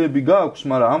რაღაცა იდეები გააქვს,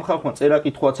 მაგრამ ამ ხალხმა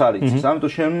წერა-კითხვაც არ იცის.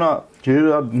 ამიტომ შენ უნდა ჯერ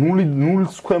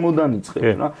ნულის ქვემოდან იწყებ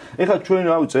რა. ეხლა ჩვენ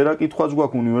რავი წერა-კითხვაც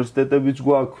გვაქვს, უნივერსიტეტებიც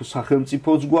გვაქვს,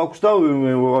 სახელმწიფოც გვაქვს და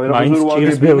რაღაცა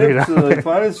ვაგებინებთ,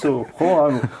 ხო,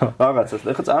 ანუ რაღაცას.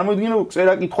 ეხლა წარმოიდგინე რომ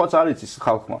წერა-კითხვაც არ იცის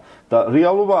ხალხმა და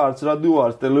რეალობა არც რადიო,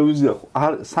 არც ტელევიზია,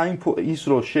 საინფო ის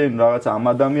რომ შენ რაღაცა ამ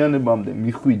ადამიანებამდე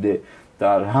მიხვიდე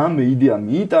და რამე იდეა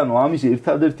მიიტანო, ამის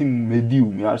ერთადერთი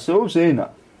მედიუმი არსებობს ენა.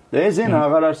 და ეს ენა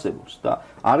აღარ არსებობს და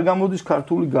არ გამოდის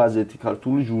ქართული გაზეთი,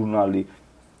 ქართული ჟურნალი.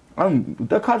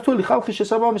 და ქართული ხალხის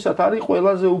შესაბამისად არის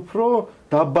ყველაზე უფრო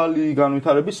დაბალი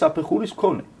განვითარების საფეხურის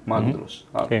მქონე მაგ დროს.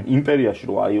 იმპერიაში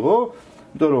რო აიღო,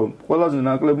 იმიტომ რომ ყველაზე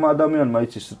ნაკლებმა ადამიანმა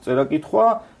იცის წერა-კითხვა,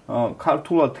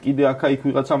 ქართულად კიდე აქა-იქ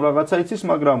ვიღაცამ რაღაცა იცის,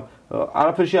 მაგრამ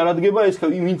არაფერში არ ადგება ეს,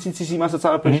 ვინც იცის იმასაც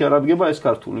არაფერში არ ადგება ეს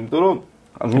ქართული, იმიტომ რომ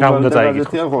რა უნდა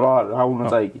წაიკითხოს? რა უნდა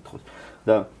წაიკითხოს.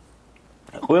 და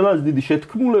ყველაზე დიდი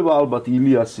შეთქმულება ალბათ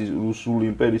ილიასის რუსული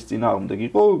იმპერიის წინააღმდეგ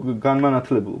იყო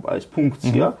განმანათლებლობა, ეს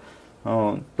ფუნქცია.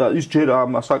 და ის ჯერ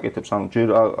ამას აკეთებს, ანუ ჯერ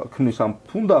ქმნის ამ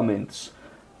ფუნდამენტს,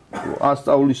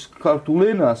 ასწავლის ქართულ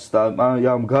ენას და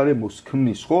ამ გარემოს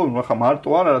ქმნის, ხო? ახლა მარტო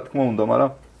არა, რა თქმა უნდა,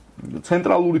 მაგრამ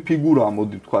ცენტრალური ფიგურაა,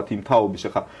 მოდი ვთქვათ, იმ თაობის.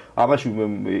 ახლა ამაში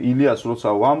ილიას როცა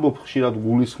ვამბობ, ხშირად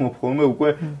გულისხმობ ხოლმე უკვე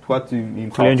ვთქვათ იმ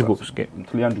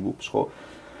მთლიან ჯგუფს, ხო?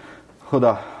 ხო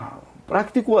და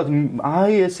პრაქტიკულად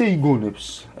აი ესე იგონებს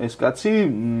ეს კაცი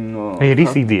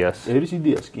ერის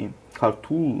იდეას კი,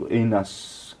 ქართულ ენას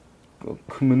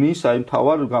ქმნის აი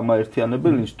მთავარ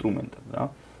გამაერთიანებელ ინსტრუმენტად რა.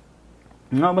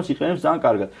 ამას იყენებს ძალიან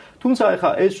კარგად. თუმცა ეხა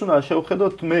ეს უნდა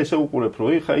შევხედოთ, მე ესე უყურებ, რომ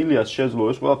ეხა ილიას შეძლო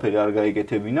ეს ყველაფერი არ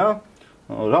გაიგეთებინა.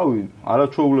 რავი,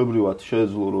 არაჩვეულებრივად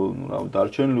შეძლო, რომ რავი,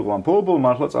 დარჩენილიყო ამ ბოლო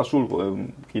მართლა წასულიყო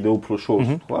კიდევ უფრო შორს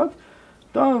თქვათ.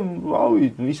 და რავი,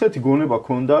 ისეთი გონება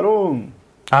ქონდა, რომ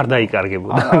არ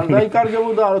დაიკარგებოდა.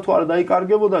 არა თუ არ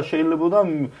დაიკარგებოდა, შეიძლებოდა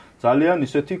ძალიან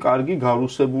ისეთი კარგი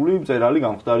გარუსებული მწერალი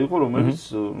გამხდარიყო, რომელიც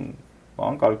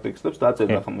ან კარგ ტექსტებს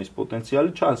დაწერდა, ხომ ის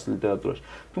პოტენციალი ჩანს ლიტერატურაში.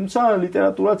 თუმცა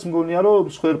ლიტერატურაც მგონია რომ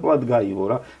სხერპლად გაიღო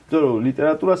რა. იმიტომ რომ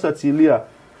ლიტერატურასაც ილია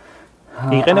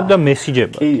იყენებდა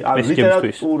მესიჯებად.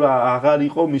 ლიტერატურა აღარ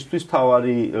იყო მისთვის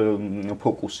თავარი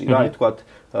ფოკუსი რა, ითქვათ,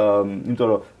 იმიტომ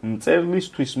რომ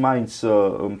მწერლისთვის მაინც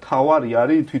თავარი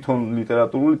არის თვითონ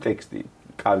ლიტერატურული ტექსტი.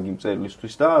 კარგი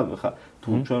მწერლისთვის და ხა თუ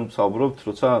ჩვენ საუბრობთ,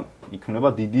 როცა იქმნება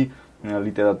დიდი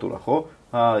ლიტერატურა, ხო?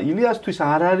 ილიასთვის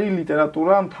არ არის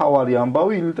ლიტერატურა მთავარი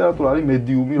ამბავი, ლიტერატურა არის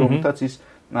მედიუმი, რომელთაც ის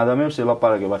ადამიანს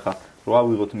ელაპარაკება. ხა რო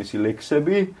ავიღოთ მისი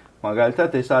ლექსები, მაგალითად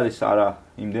ეს არის არა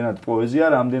იმდენად პოეზია,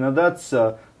 რამდენადაც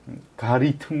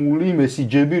გარითმული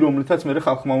მესიჯები, რომლითაც მე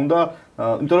ხალხმა უნდა,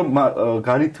 იმიტომ რომ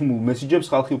გარითმულ მესიჯებს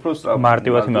ხალხი უფრო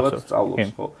მარტივად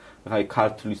სწავლობს, ხო? აი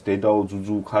ქართლის დედაო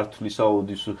ძუძუ,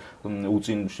 ქართლისაოდის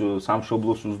უწინ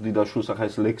სამშობლოს უზდი და შულს, ახლა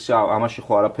ეს ლექსი ამაში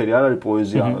ხო არაფერი არ არის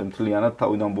პოეზია, მთლიანად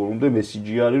თავიდან ბოლომდე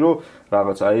მესიჯი არის, რომ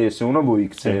რაღაც აი ესე უნდა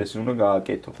მოიქცე, ესე უნდა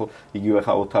გააკეთო, ხო? იგივე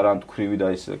ხა ოთარან თქვრივი და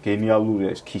ეს გენიალურია,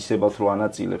 ეს ქისებად რო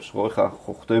ანაწილებს, ხო? ხა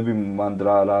ხვდები მან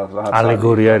რა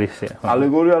ალეგორია არის.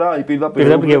 ალეგორია რა, აი პირდაპირ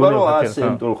რომ ასე,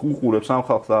 იმიტომ რომ უყურებს ამ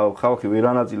ხალხს და ხალხი ვერ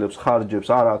ანაწილებს ხარჯებს,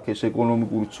 არ აქვს ეს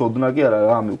ეკონომიკური ცოდნა კი არა,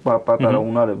 რამე პატარა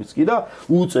უნარებიც კი და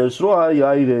უწერს რომ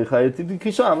აი რე ხა ერთი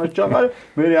დიქისა ამას ჩაყარე,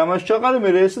 მე ამას ჩაყარე, მე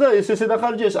ეს და ესე და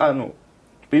ხარჯი ეს, ანუ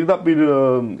პირდაპირ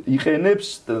იყენებს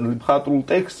მხატვრულ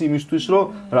ტექსტს იმისთვის, რომ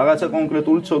რაღაცა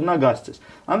კონკრეტული ცოდნა გასცეს.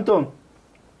 ამიტომ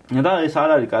და ეს არ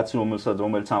არის კაცი,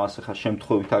 რომელიც ამას ახლა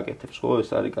შემთხვევით აკეთებს, ხო? ეს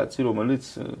არის კაცი, რომელიც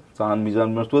ძალიან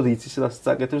მიზანმიმართულად იცის რასაც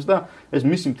აკეთებს და ეს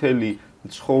მისი მთელი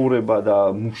ცხოვრება და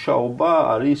მუშაობა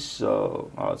არის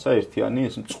რაღაცა ერთიანი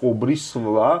ეს წყობრის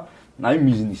სვლა, აი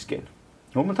მიზნისკენ.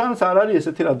 რომელთანაც არ არის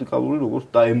ესეთი რადიკალური, როგორც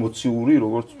და ემოციური,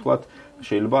 როგორც ვთქვათ,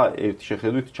 შეიძლება ერთი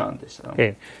შეხედვით ჩანდეს რა. კი.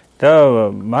 და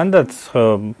მანდაც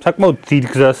საკმაოდ დიდ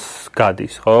გზას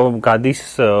გადის, ხო? გადის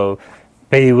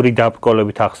ბევრი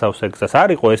დაბრკოლებით ახსავს ეგზას. არ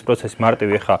იყო ეს პროცესი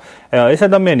მარტივი, ხა. ეს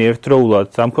ადამიანი ერთდროულად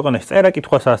ამ ქვეყანაში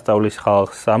წერა-კითხვას ასწავლის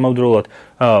ხალხს, ამავდროულად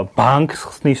ბანკს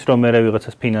ხსნის, რომ მერე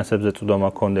ვიღაცას ფინანსებზე წვდომა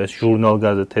ჰქონდეს,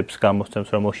 ჟურნალ-გაზეთებს გამოსცემს,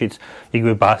 რომელშიც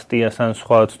იგივე ბასტიას ან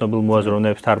სხვა ცნობილ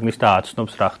მოაზროვნეებს თარგმნის და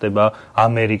აცნობს რა ხდება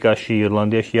ამერიკაში,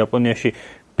 ირლანდიაში,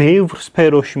 იაპონიაში. ბევრ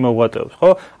სფეროში მოღვაწეობს, ხო?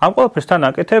 ამ ყველაფერს თან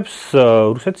აკეთებს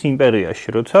რუსეთის იმპერიაში,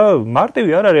 როცა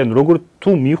მარტივი არ არის, ანუ როგორ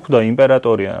თუ მიხვდა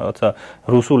იმპერატორი ან რაღაცა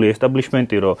რუსული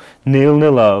ესტაბლიშმენტი, რომ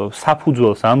ნელ-ნელა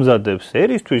საფუძველს ამზადებს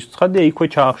ერისთვის, ცხადია იქვე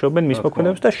ჩაახშობენ მის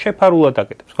მოქმედებას და შეფარულად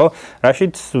აკეთებს, ხო?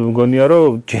 რაშიც მგონია, რომ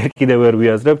ჯერ კიდევ ვერ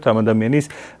ვიაზრებთ ამ ადამიანის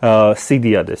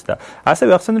სიდიადეს და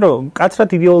ასევე ახსენე, რომ კაცრად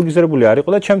იდეოლოგიზებული არ იყო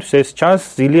და ჩემთვის ეს ჩანს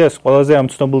ილიას ყველაზე ამ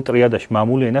ცნობილ ტრიადაში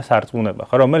მამული ენას არწმუნება,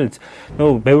 ხო, რომელიც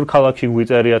ბევრ ქალაქში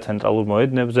გვიწერია ცენტრალურ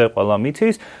მოედნებზე, ყველა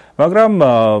მიცის, მაგრამ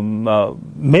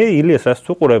მე ილიას რაც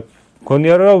ვუყურებ,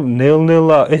 მგონია რომ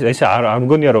ნელ-ნელა ეს არ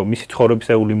მგონია რომ მისი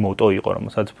ცხოვრებისეული მოტო იყო,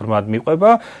 რომელსაც ბრმად მიყვება,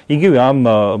 იგივე ამ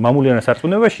მამულიანას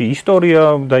არწმუნებაში ისტორია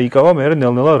დაიკავა მე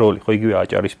ნელ-ნელა როლი, ხო, იგივე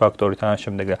აჭარის ფაქტორი თან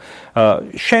შემდეგ და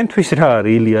შენთვის რა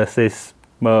არის ილიას ეს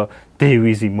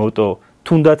დევიზი, მოტო,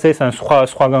 თუნდაც ეს ან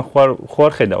სხვაგან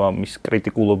ხوار ხედავ ამის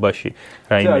კრიტიკულობაში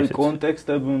რაიმეს. ეს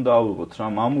კონტექსტები უნდა ავიღოთ, რა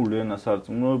მამულიანას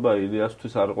არწმუნება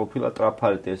ილიასთვის არ ყოფილა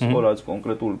ტრაფარიტი, ეს იყო რაც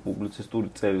კონკრეტული პუბლიცისტური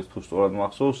წერის თუ სწორად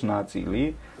მახსოვს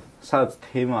ნაწილი. სადაც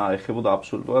თემა ეხებოდა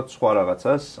აბსოლუტურად სხვა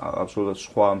რაღაცას, აბსოლუტურად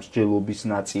სხვა მსჯელობის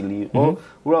ნაწილი იყო.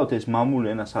 უბრალოდ ეს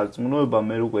მამულიანას არწმუნება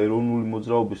მე უკვე ეროვნული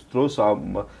მოძრაობის დროს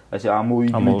ასე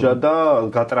ამოიგრიჯა და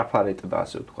გატრაფარეტდა,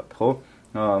 ასე ვთქვათ, ხო?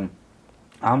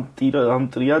 ამ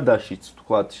ტრიადაშიც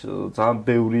ვთქვათ, ძალიან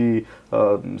ბევრი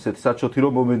ესეთი საჩოთირო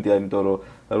მომენტია, იმიტომ რომ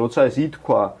როცა ეს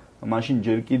ითქვა, მაშინ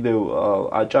ჯერ კიდევ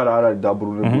აჭარა არ არის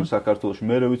დაბრუნებული საქართველოში.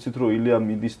 მე ვიცით რომ ილია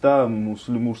მიდის და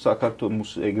მუსლიმურ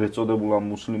საქართველოს, ეგრეთ წოდებულ ამ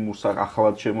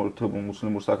ახლად შემოერთებულ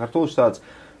მუსლიმურ საქართველოს, სადაც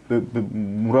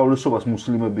მრავლესობას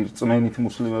მუსლიმები, რწმენით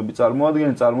მუსლიმები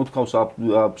წარმოადგენენ, წარმოთქვავს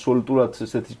აბსოლუტურად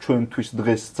ესეთი ჩვენთვის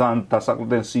დღეს ძალიან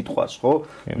დასაყრდენ სიტყვას, ხო?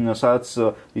 სადაც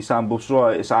ის ამბობს, რომ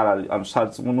ეს არ არის, ანუ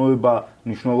სარწმუნოება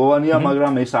მნიშვნელოვანია,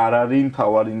 მაგრამ ეს არ არის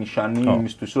მთავარი ნიშანი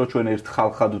იმისთვის, რომ ჩვენ ერთ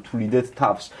ხალხად ვთვლიდეთ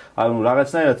თავს. ანუ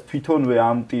რაღაცნაირად თვითონვე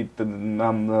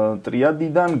ამ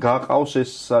ტრიადიდან გაყავს ეს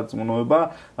სარწმუნოება,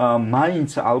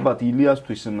 მაინც ალბათ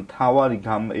ილიასთვის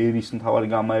მთავარი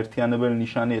გამაერთიანებელი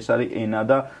ნიშანი ეს არის ენა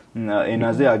და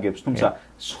ენაზე აგებს, თუმცა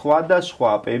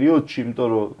სხვადასხვა პერიოდში, იმიტომ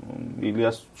რომ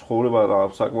ილიას ცხოვრება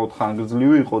საკმაოდ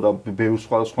ხანგრძლივი იყო და ბევრ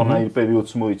სხვადასხვანაირ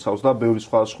პერიოდს მოიცავს და ბევრი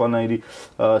სხვადასხვანაირი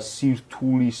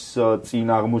სირთულის წინ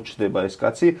აღმოჩნდება ეს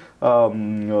კაცი,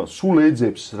 სულ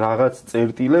ეძებს რაღაც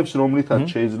წერტილებს, რომლითაც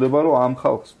შეიძლება რომ ამ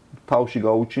ხალხს თავში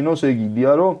გაუჩინოს, ეგ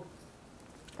იდეა, რომ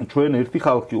ჩვენ ერთი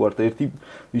ხალხი ვართ, ერთი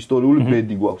ისტორიული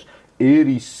ბედი გვაქვს.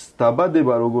 ერის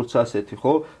დაბადება როგორც ასეთი,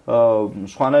 ხო,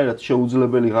 სხვანაირად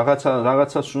შეუძლებელი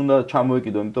რაღაცას უნდა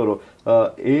ჩამოეკიდო, იმიტომ რომ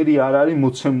ერი არ არის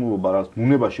მოცემულობა, რაც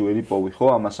ბუნებაში ვერ იპოვი, ხო,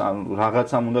 ამას ან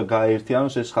რაღაცამ უნდა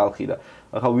გააერთიანოს ეს ხალხი და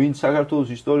ახლა ვინც საქართველოს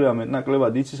ისტორია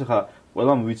მეტნაკლებად იცის, ახლა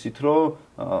ყველამ ვიცით, რომ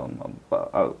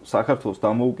საქართველოს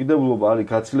დამოუკიდებლობა არის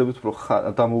გაცილებით უფრო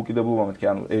დამოუკიდებლობა მეთქი,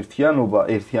 ანუ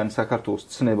ერთიანი საქართველოს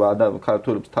ცნება და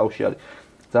ქართველებს თავში არის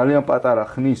ძალიან პატარა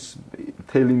ხნის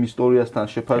მთელი ისტორიასთან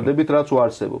შეფარდებით, რაც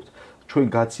ვარსებობთ. ჩვენ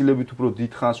გაცილებით უფრო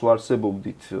დიდხანს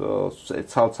ვარსებობდით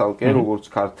ცალ-ცალკე,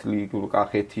 როგორც ქართლი,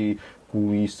 კახეთი,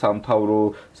 გუის სამთავრო,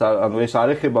 ანუ ეს არ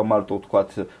ეხება მარტო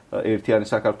ვთქვათ ერთიანი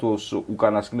საქართველოს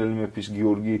უკანასკნელი მეფის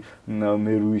გიორგი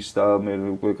მერუის და მე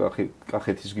უკვე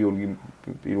კახეთის გიორგი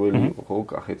პირველი იყო, ხო,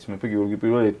 კახეთის მეფე გიორგი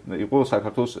პირველი იყო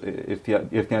საქართველოს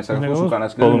ერთიანი საქართველოს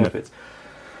უკანასკნელი მეფეც.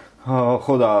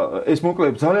 ხო და ეს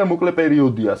ძალიან მოკლე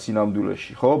პერიოდია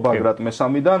სინამდვილეში, ხო, ბაგრატ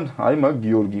მესამიდან, აი მაგ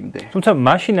გიორგიმდე. თუმცა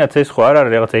მაშინაც ეს ხო არ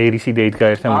არის რაღაც ერის იდეით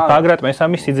გაერთიანებული. ბაგრატ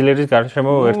მესამის სიძლიერის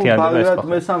გარშემო ერთიანდება ეს. ბაგრატ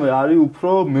მესამე არის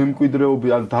უფრო მემკვიდრეობი,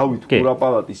 ან დავით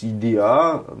კურაპალატის იდეა,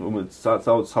 რომელიც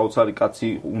საოცარი კაცი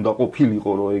უნდა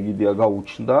ყოფილიყო, რომ ეგ იდეა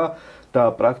გაუჩნდა და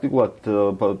პრაქტიკულად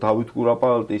დავით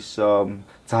კურაპალატის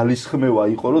ძალისხმევა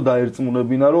იყო, რომ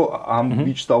დაერწმუნებინა, რომ ამ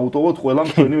ბიჭს დაუტოვოთ ყველა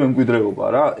ჩვენი მემკვიდრეობა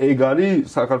რა. ეგ არის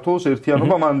საქართველოს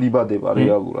ერთიანობა მან იბადება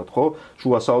რეალურად, ხო?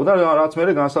 შუა საუკუნეებში და რაც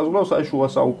მე განსაზღვრავს აი შუა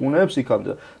საუკუნეებს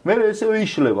იქამდე. მე ესევე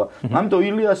იშლება. ამიტომ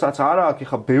ილიასაც არა აქვს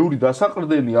ხა ბევრი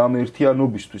დასაყრდენი ამ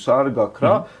ერთიანობისთვის არ გაქვს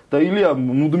რა და ილია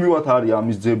მუდმივად არის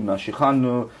ამის ძებნაში. ხან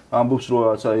ამბობს რომ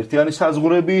რაცა ერთიანი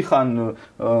საზღვრები, ხან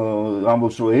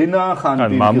ამბობს რომ ენა, ხან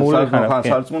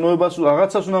სარწმუნოებას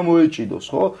რაღაცას უნდა მოეჭიდოს,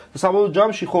 ხო? საბოლოო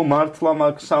ჯამში ხო მართლა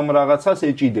მაგ სამ რაღაცას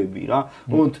ეჭიდები რა.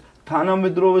 თუმცა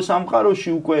თანამედროვე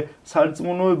სამყაროში უკვე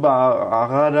სარწმუნოება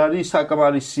აღარ არის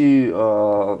საკმარისი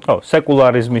ხო,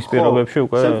 სეკულარიზმის პირობებში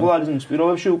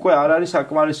უკვე არ არის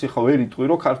საკმარისი ხო ვერ იტყვი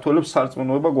რომ ქართველებს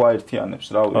სარწმუნოება გვაერთიანებს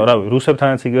რავი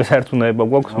რუსებთანაც იგივე სარწმუნოება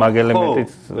გვაქვს მაგ ელემენტით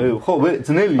ხო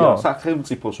ძნელია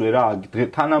სახელმწიფოს ვერ ააგებ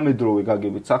თანამედროვე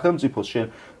გაგებით სახელმწიფოს შენ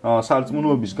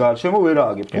სარწმუნოების გარშემო ვერ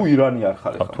ააგებ თუ ირანი არ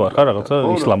ხარ თუ არ ხარ რაღაცა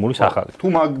ისლამური სახალხო თუ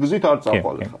მაგ გზით არ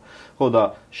წავალ ხა ხო და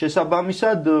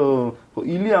შესაბამისად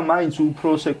ილია მაინც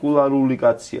უფრო სეკულარული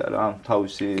კაცია რა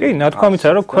თავისი კი ნათქვამიც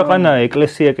არა რომ ქვეყანა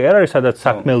ეკლესია კი არ არის სადაც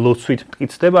საქმე ლოცვით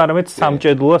მტკიცდება არამედ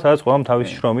სამჭედლოა სადაც ყველამ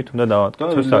თავისი შრომით უნდა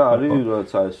დავატკიცოს საქმე არის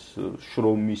რაცა ეს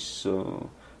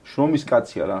შრომის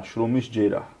კაცია რა შრომის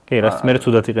ჯერა კი რაც მე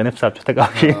ცუდად იყენებს საბჭოთა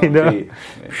კავშირი და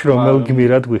შრომელ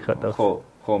გმირად გვიხატავს ხო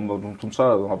ხო თუმცა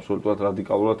აბსოლუტურად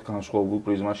რადიკალურად განსხვავებულ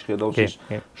პრიზმაში ხედავს ეს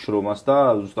შრომას და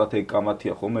ზუსტად ეგ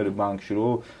კამათია ხო მე ბანკში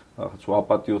რომ რაღაც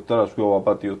ვაპატიოთ და რაც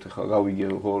ვაპატიოთ ხა გავიგე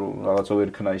ხო რაღაცა ვერ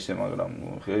ქნა ისე მაგრამ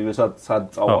ხეისაც სად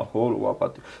წავა ხო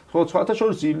ვაპატი ხო სხვათა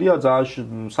შორის ილია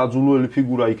ძალიან საძულველი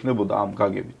ფიგურა იქნებოდა ამ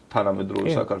გაგებით თანამედროვე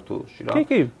საქართველოში რა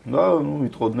და ნუ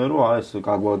მიტყოდნენ რომ აი ეს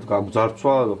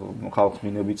გაგძარცვა ხალხს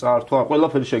მინები წაართვა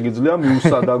ყველაფერი შეგიძლია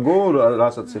მიუსადაგო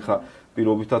რასაც ხა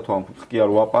პირობითად თუ ამ კი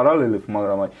არ ვაპარალელებ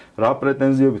მაგრამ აი რა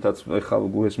პრეტენზიებითაც ხა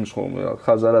გესმის ხოლმე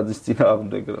ხაზარაძის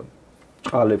წინააღმდეგ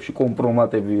ჭალებში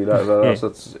კომპრომატები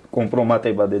რასაც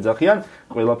კომპრომატებად ეძახიან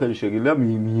ყველაფერი შეგიძლია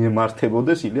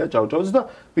მიემართებოდეს ილია ჭავჭავაძეს და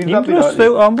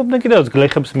პირდაპირ ამბობდნენ კიდევ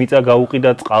გლეხებს მიწა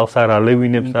გაუყიდა წყალს არ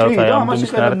ალევინებს რაღაცა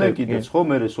ამბობდნენ ნარკვევს ხო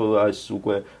მე ეს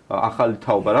უკვე ახალი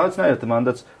თაობა რაღაცნაირად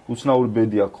მანდაც უცნაური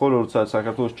ბედი აქვს ხო როცა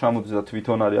საქართველოს ჩამოდის და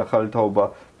თვითონ არის ახალი თაობა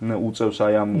უწევს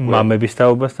აი ამ მამების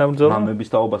თაობასთან ბრძოლა მამების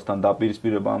თაობასთან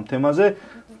დაპირისპირება ამ თემაზე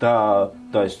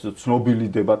და ეს ცნობილი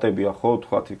დებატებია ხო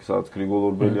თქვათ იქ სადაც გრიგოლ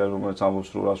ორბელია რომელიც ამბობს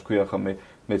რომ რას ქვია ხა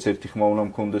მეც ერთი ხმა უნდა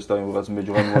მქონდეს და რაღაც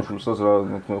მეჯღანმაშულსაც რა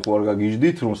თქვენ ხო არ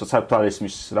გაგიჟდით რომელსაც საერთოდ არ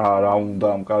ესმის რა უნდა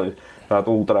ამ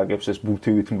რატო უტრაგებს ეს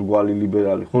ბურთივით მრგვალი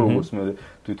ლიბერალი ხო როგორც მე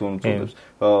თვითონ უწოდებს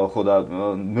ხო და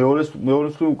მეორეს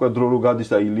უკვე დრო რო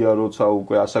გადის და ილია როცა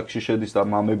უკვე ასაკში შედის და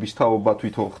მამების თაობა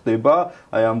თვითონ ხდება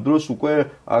აი ამ დროს უკვე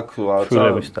აქ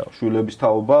შვილების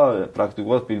თაობა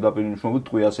პრაქტიკულად პირდაპირ მნიშვნელობით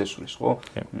ტყვიას ესვრის ხო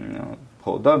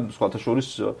ხო და სხვათა შორის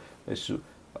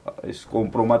ეს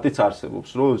კომპრომატიც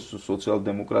არსებობს რომ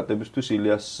სოციალ-დემოკრატებისთვის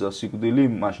ილიას სიკვდილი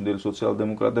მაშინდელი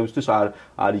სოციალ-დემოკრატებისთვის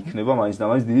არ იქნება მაინც და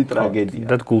მაინც დიდი ტრაგედია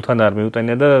და გულთან არ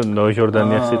მიუტენია და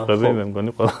ჟორდანიას სიტყვები მე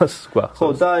მგონი ყველას გვახსოვს ხო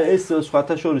და ეს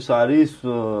სხვათა შორის არის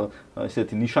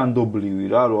ესეთი ნიშანდობლივი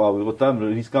რა რომ ავიღოთ და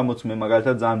რის გამოც მე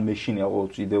მაგალითად ძალიან მეშინია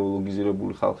ყოველთვის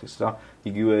იდეოლოგიზირებული ხალხის რა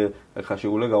იგივე ხა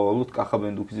შეგვიძლია გავავლოთ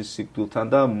კახაბენდუქის სიკვდილთან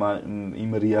და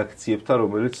იმ რეაქციებთან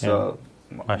რომელიც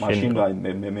მაშინ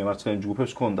მე მემარცხენე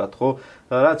ჯგუფებს ჰქონდათ ხო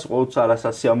რაც ყოველთვის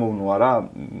არასასიამოვნოა რა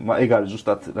ეგ არის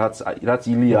ზუსტად რაც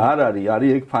ილია არ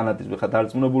არის ეგ ფანატიზმი ხა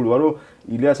დარწმუნებული ვარ რომ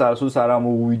ილიას არასოდეს არ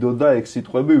ამოუვიდო და ეგ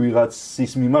სიტყვები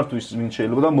ვიღაცის მიმართ ვინც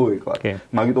შეიძლება და მოეკლათ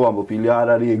მაგიტომ ამბობ ილია არ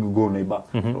არის ეგ გონება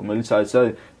რომელიც არის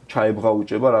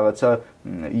ჩაებღაუჭება რაღაცა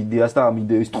იდეას და ამ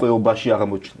იდეის ტყვეობაში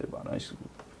აღმოჩნდება რა ის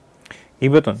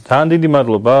იბატონ, ძალიან დიდი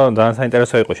მადლობა, ძალიან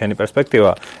საინტერესო იყო შენი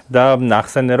პერსპექტივა და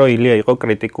ახსენე რომ ილია იყო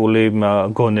კრიტიკული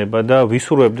გონება და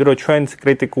ვისურვებდი რომ ჩვენც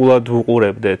კრიტიკულად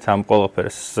ვუყურებდეთ ამ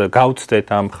ყველაფერს, გავცდეთ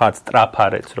ამ ხაც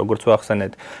ტრაფარეთს, როგორც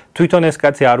ვახსენეთ. თვითონ ეს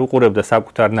კაცი არ უყურებდა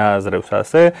საკუთარ ნააზრევს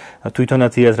ასე,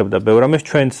 თვითონაც იაზრებდა ბევრ ამას,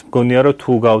 ჩვენც მგონია რომ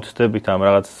თუ გავცდებით ამ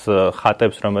რაღაც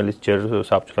ხატებს, რომელიც ჯერ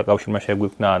საბჭოთა კავშირმა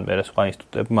შეგვიქმნა ან მერე სხვა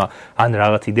ინსტიტუტებმა, ან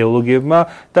რაღაც იდეოლოგიებმა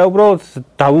და უბრალოდ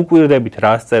დავუკვირდებით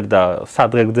რა სწერდა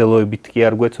სადღეგრძელოებით კი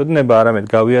არ გვეცოდინება, არამედ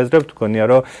გავიაზრებთ, მგონია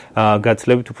რომ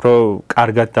გაცლებით უფრო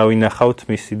კარგად დავინახავთ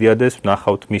მის იდეადეს,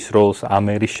 ვნახავთ მის როლს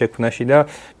ამერის შექმნაში და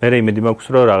მე იმედი მაქვს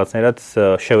რომ რაღაცნაირად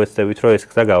შევეცდებით რომ ეს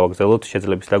გზა გავაგზავნოთ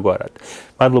შეძლების დაგვარად.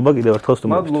 მადლობა კიდევ ერთხელ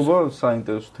სტუმარს. მადლობა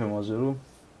საინტერესო თემაზე რომ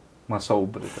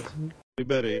მასაუბრეთ.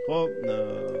 ლიბერი იყო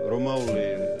რომაული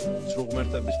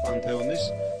ცრუღმერთების პანთეონის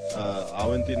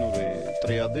ავენტინური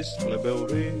ტრიადის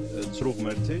პლებეური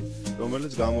ცრუღმერთი,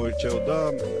 რომელიც გამოირჩეოდა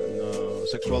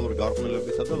სექსუალური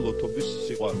გარყვნილებითა და ლოთობის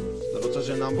სიყვარულით. და როცა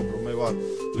შენ ამბობ რომ მე ვარ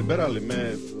ლიბერალი, მე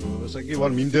ესე იგი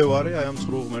ვარ მიმდევარი აი ამ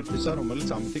ცრუღმერთისა, რომელიც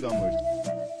ამითი გამოირჩევა.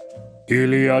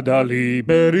 ილია და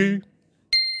ლიბერი